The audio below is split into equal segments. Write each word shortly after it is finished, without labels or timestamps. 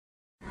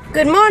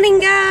Good morning,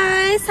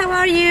 guys, how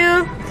are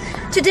you?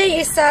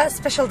 Today is a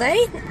special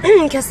day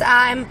because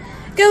I'm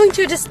going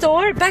to the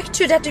store, back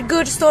to that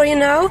good store, you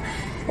know,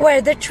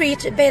 where they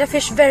treat betta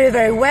fish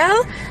very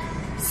well.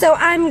 So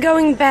I'm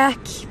going back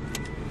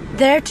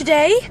there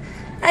today.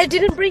 I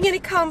didn't bring any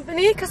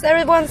company because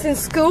everyone's in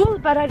school,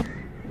 but I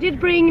did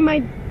bring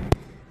my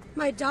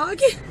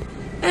dog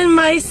and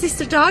my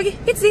sister dog,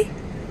 Itzy.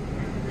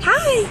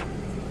 Hi!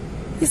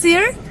 You see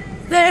her?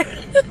 There.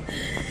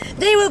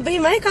 They will be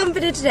my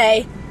company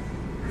today.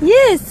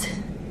 Yes!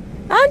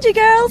 Aren't you,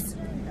 girls?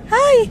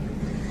 Hi!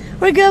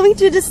 We're going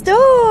to the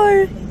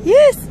store!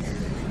 Yes!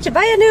 To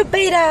buy a new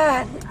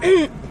betta!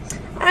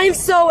 I'm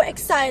so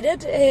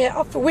excited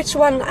of which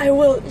one I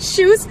will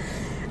choose.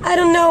 I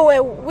don't know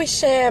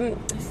which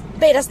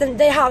bettas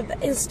they have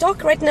in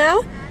stock right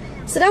now.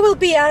 So that will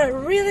be a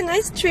really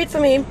nice treat for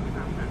me.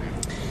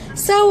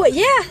 So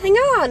yeah, hang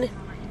on!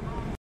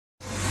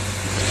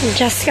 I'm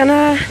just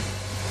gonna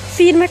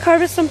feed my car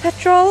with some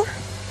petrol.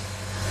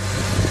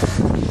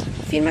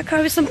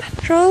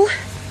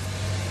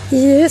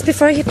 Yes,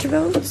 before I hit the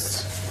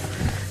roads.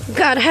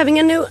 God, having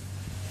a new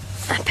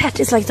pet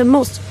is like the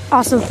most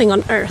awesome thing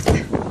on earth.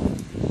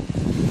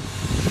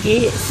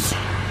 Yes.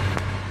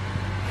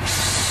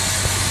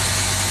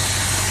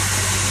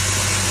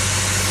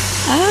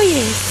 Oh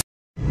yes.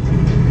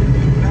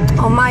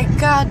 Oh my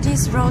God,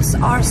 these roads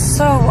are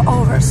so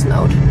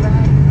oversnowed.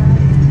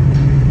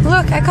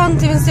 Look, I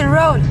can't even see the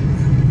road.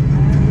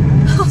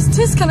 How's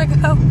this gonna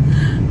go?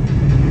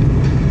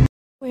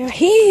 We're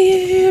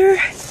here.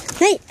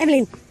 Hey,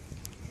 Evelyn.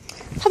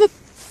 Hop up,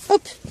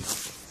 up.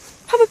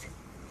 Hop up.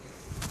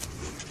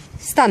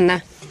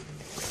 Stanna.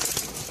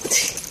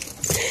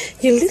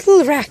 You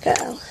little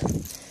rackle.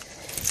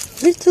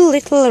 Little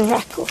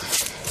rackle.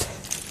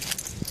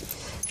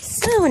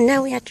 So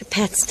now we're at the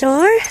pet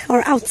store,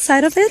 or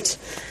outside of it.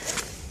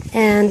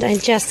 And I'm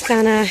just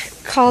gonna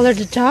collar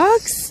the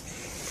dogs.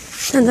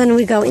 And then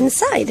we go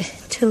inside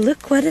to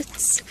look what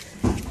it's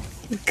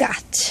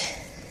got.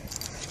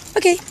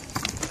 Okay.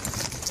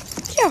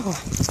 Yeah.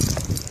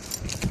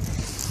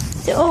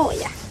 Oh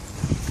yeah.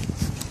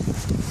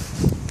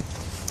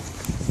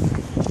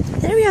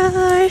 There we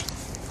are.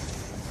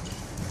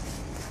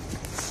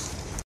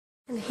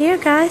 And here,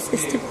 guys,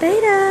 is the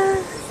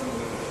betta.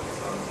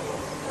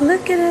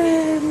 Look at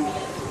him.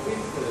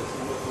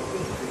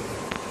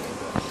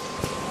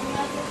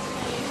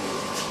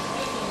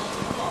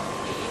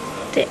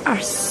 They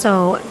are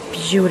so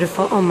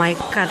beautiful. Oh my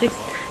God, we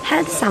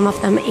had some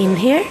of them in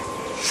here.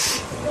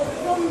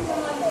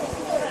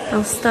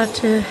 I'll start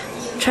to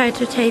try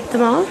to tape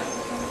them all.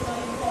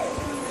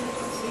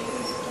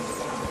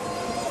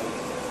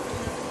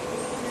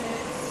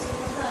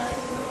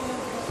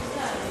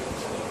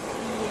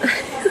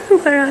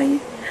 Where are you?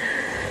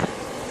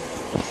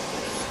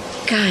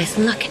 Guys,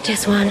 look at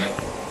this one.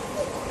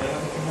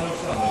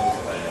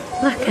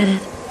 Look at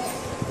it.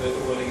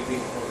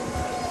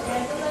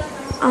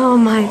 Oh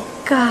my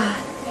God.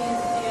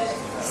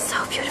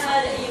 So beautiful.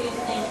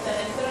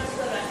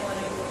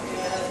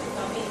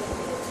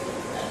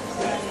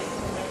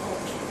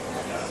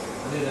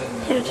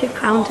 Here are two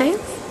crown tails.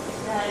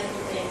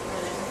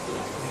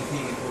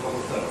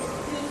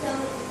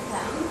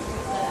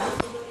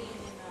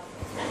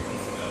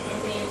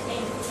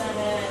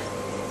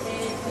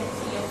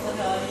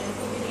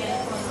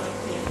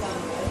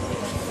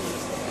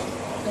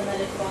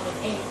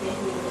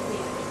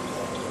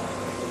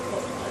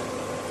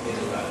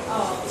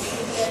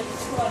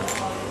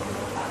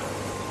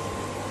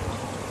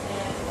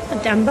 A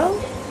Dumbo?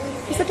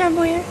 Is a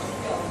Dumbo here?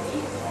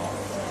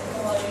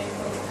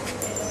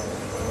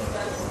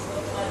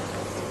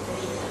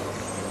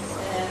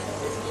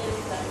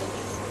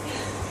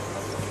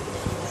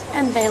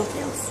 And veil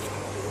tails.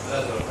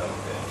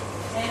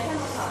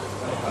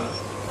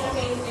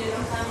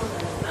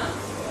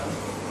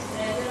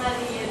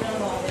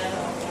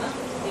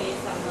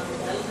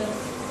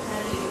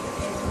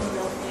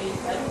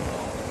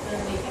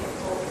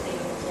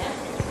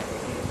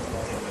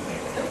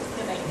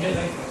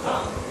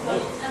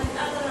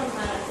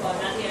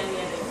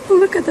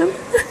 Look at them.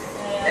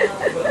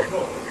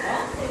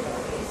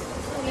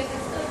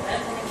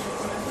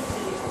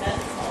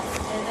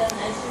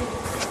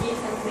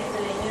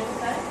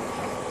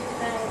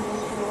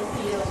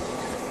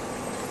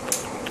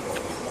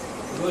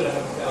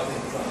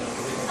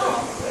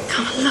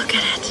 Come on, look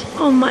at it.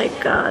 Oh my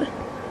God.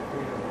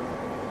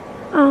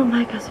 Oh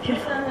my God, so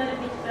beautiful.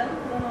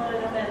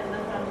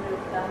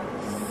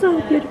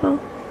 So beautiful.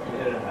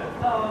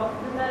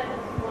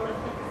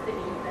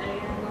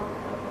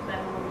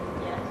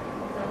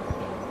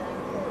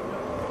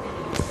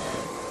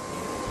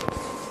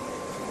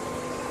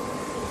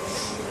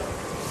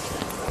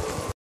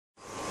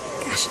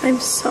 Gosh, I'm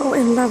so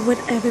in love with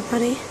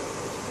everybody.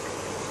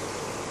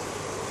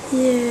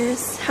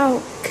 Yes,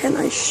 how can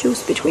I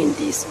choose between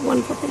these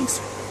wonderful things?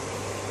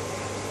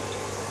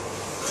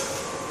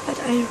 But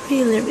I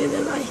really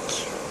like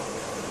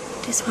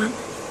this one.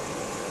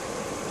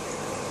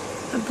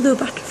 A Blue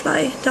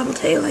Butterfly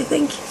Doubletail, I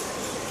think.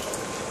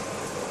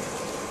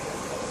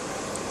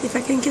 If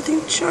I can get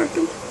him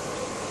sharpened.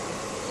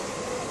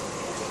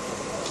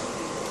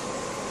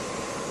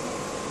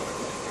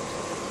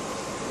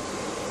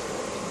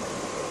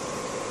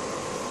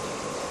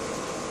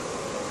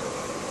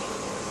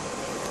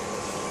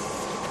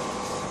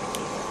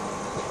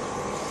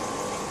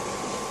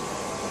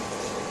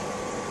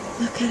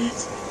 Look at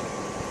it.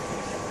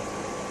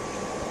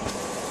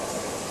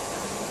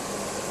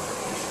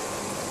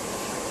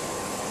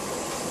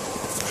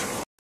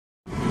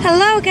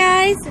 Hello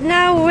guys,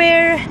 now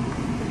we're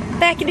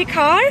back in the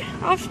car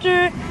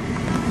after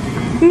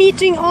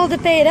meeting all the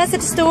betas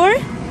at the store.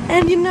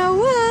 And you know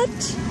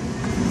what?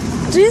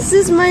 This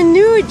is my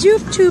new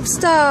YouTube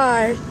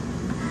star.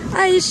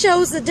 I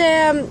chose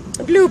the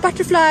Blue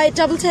Butterfly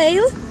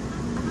Doubletail.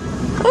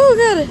 Oh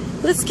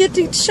god, let's get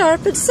it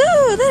sharpened. So,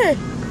 there.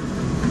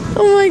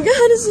 Oh my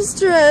god, I'm so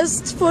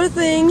stressed, poor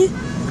thing.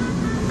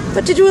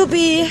 But it will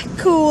be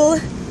cool.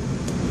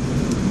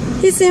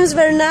 He seems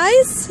very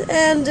nice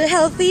and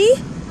healthy.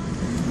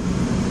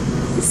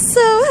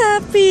 So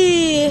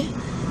happy!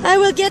 I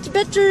will get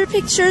better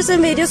pictures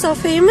and videos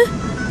of him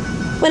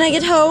when I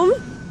get home.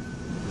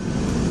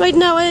 Right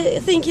now I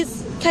think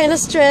he's kind of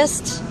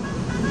stressed,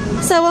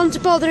 so I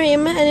won't bother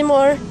him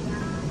anymore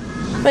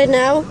right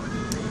now.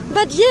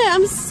 But yeah,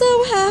 I'm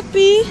so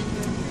happy.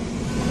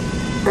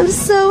 I'm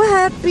so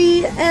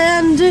happy,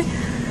 and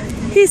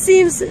he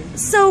seems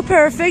so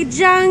perfect,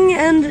 young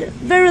and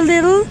very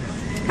little.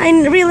 I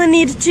really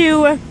need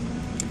to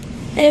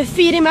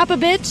feed him up a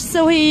bit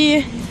so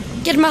he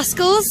get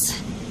muscles,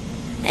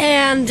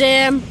 and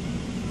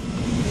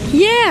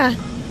yeah,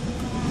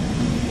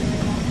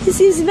 he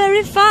seems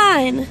very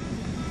fine.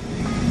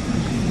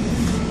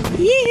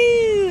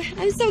 Yee!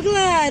 I'm so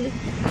glad.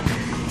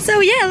 So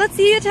yeah, let's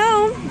see you at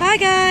home. Bye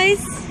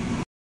guys.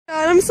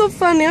 God, I'm so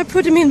funny. I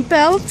put him in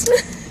belt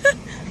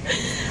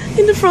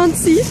in the front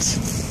seat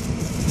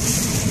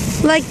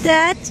like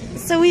that,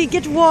 so he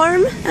get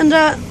warm, and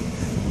a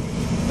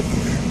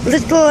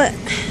little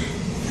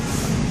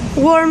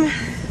warm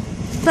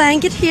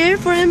blanket here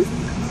for him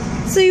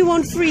so he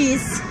won't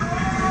freeze.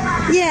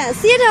 Yeah,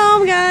 see you at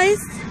home guys.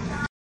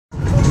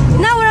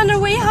 Now we're on our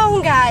way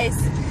home guys.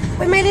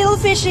 We made a little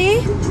fishy,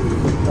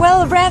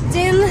 well wrapped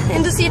in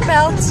the seat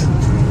belt.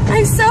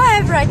 I'm so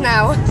happy right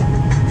now.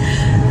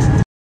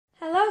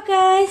 Hello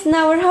guys,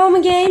 now we're home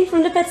again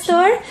from the pet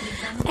store,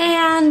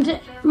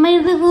 and my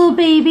little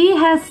baby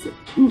has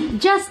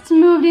just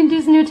moved into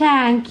his new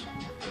tank.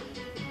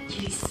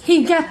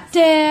 He got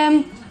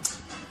the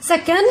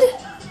second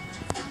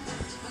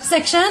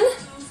section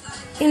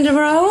in the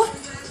row.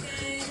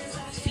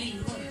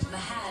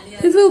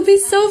 It will be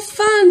so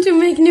fun to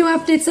make new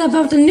updates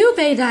about the new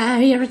beta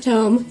here at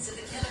home.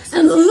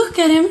 And look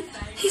at him,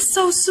 he's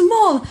so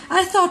small.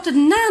 I thought that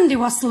Nandy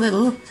was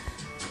little,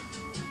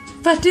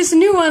 but this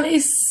new one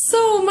is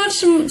so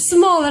much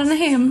smaller than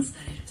him.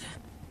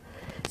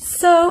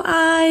 So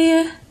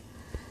I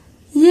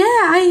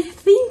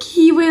think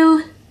he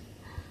will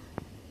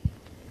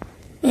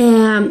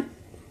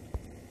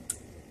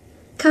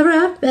cover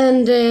up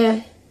and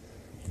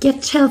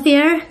get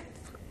healthier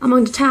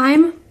among the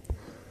time.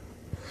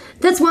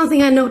 That's one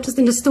thing I noticed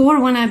in the store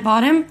when I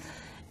bought him.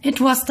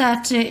 It was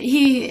that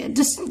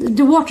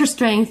the water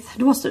strength,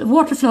 the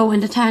water flow in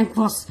the tank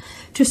was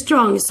too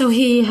strong, so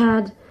he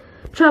had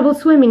trouble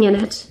swimming in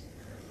it.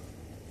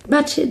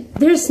 But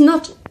there's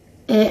not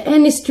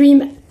any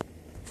stream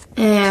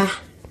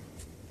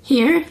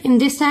here in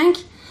this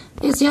tank.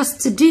 It's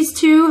just these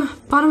two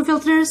bottom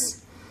filters,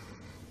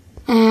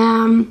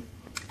 and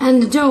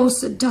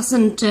those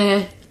doesn't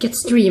get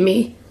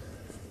streamy.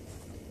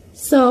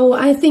 So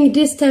I think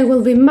this tank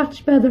will be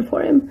much better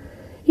for him.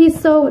 He's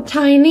so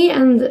tiny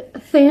and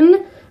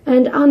thin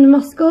and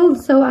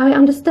unmuscled, so I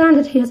understand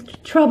that he has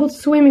trouble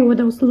swimming with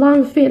those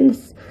long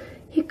fins.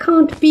 He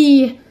can't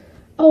be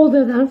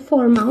older than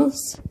 4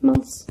 months.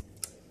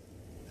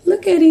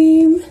 Look at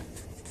him.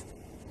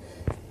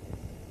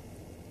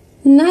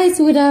 Nice,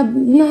 with a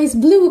nice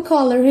blue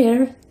color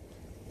here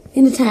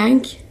in the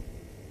tank.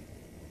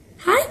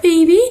 Hi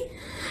baby.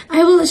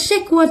 I will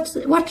check what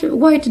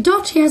white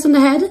dot he has on the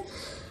head.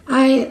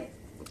 I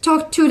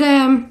talked to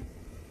the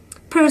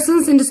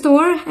persons in the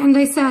store, and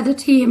they said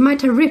that he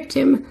might have ripped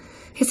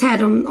his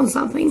head on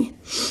something.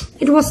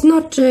 It was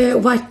not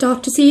white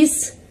dot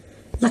disease,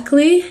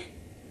 luckily.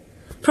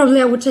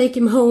 Probably I would take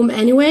him home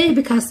anyway,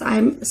 because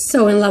I'm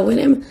so in love with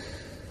him.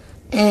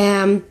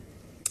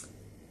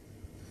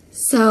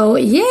 So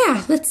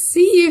yeah, let's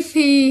see if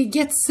he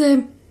gets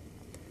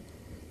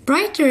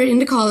brighter in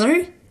the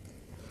color.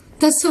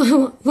 That's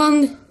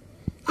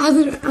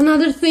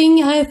another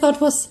thing I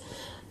thought was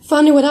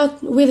funny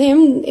with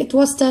him. It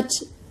was that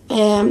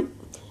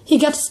he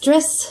got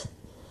stress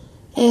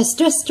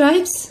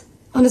stripes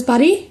on his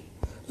body,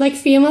 like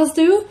females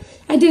do.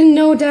 I didn't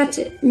know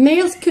that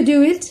males could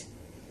do it,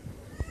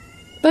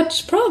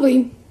 but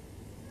probably.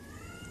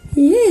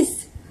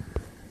 Yes,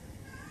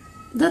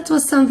 that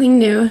was something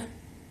new.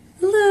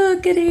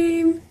 Look at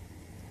him.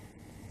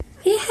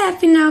 Are you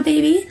happy now,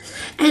 baby?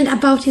 And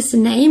about his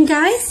name,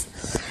 guys,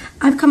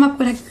 I've come up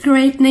with a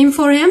great name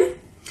for him.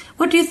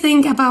 What do you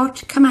think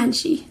about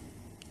Comanche?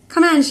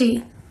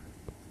 Comanche.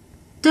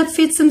 That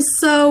fits him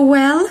so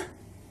well.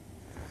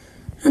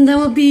 And then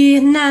will be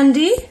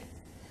Nandy,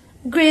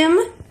 Grim,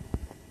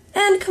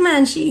 and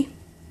Comanche.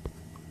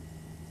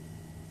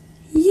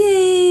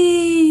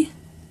 Yay!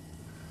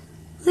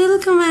 Little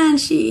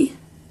Comanche.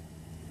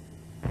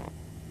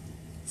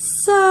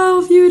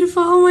 So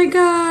beautiful, oh my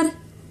god.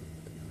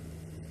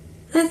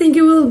 I think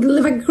you will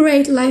live a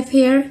great life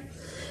here.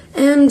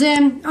 And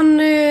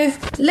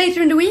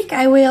later in the week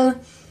I will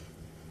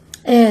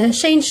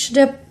change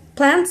the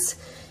plants,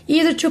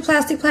 either to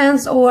plastic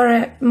plants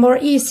or more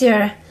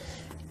easier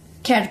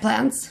cared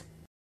plants.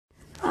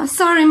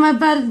 Sorry, my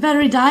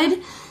battery died.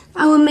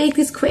 I will make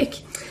this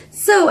quick.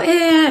 So,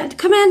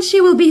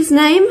 Comanche will be his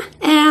name,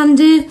 and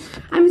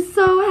I'm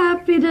so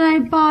happy that I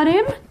bought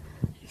him.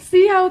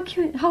 See how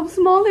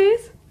small he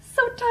is?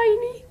 So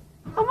tiny.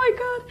 Oh my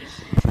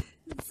god.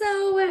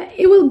 So,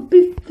 it will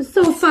be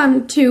so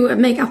fun to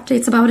make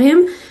updates about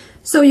him,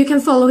 so you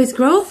can follow his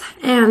growth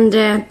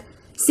and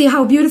see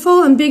how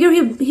beautiful and bigger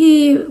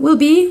he will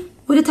be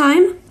with the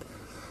time.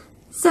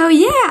 So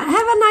yeah,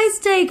 have a nice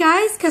day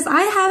guys, because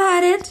I have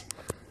had it.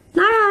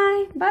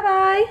 Bye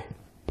bye.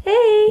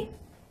 Hey.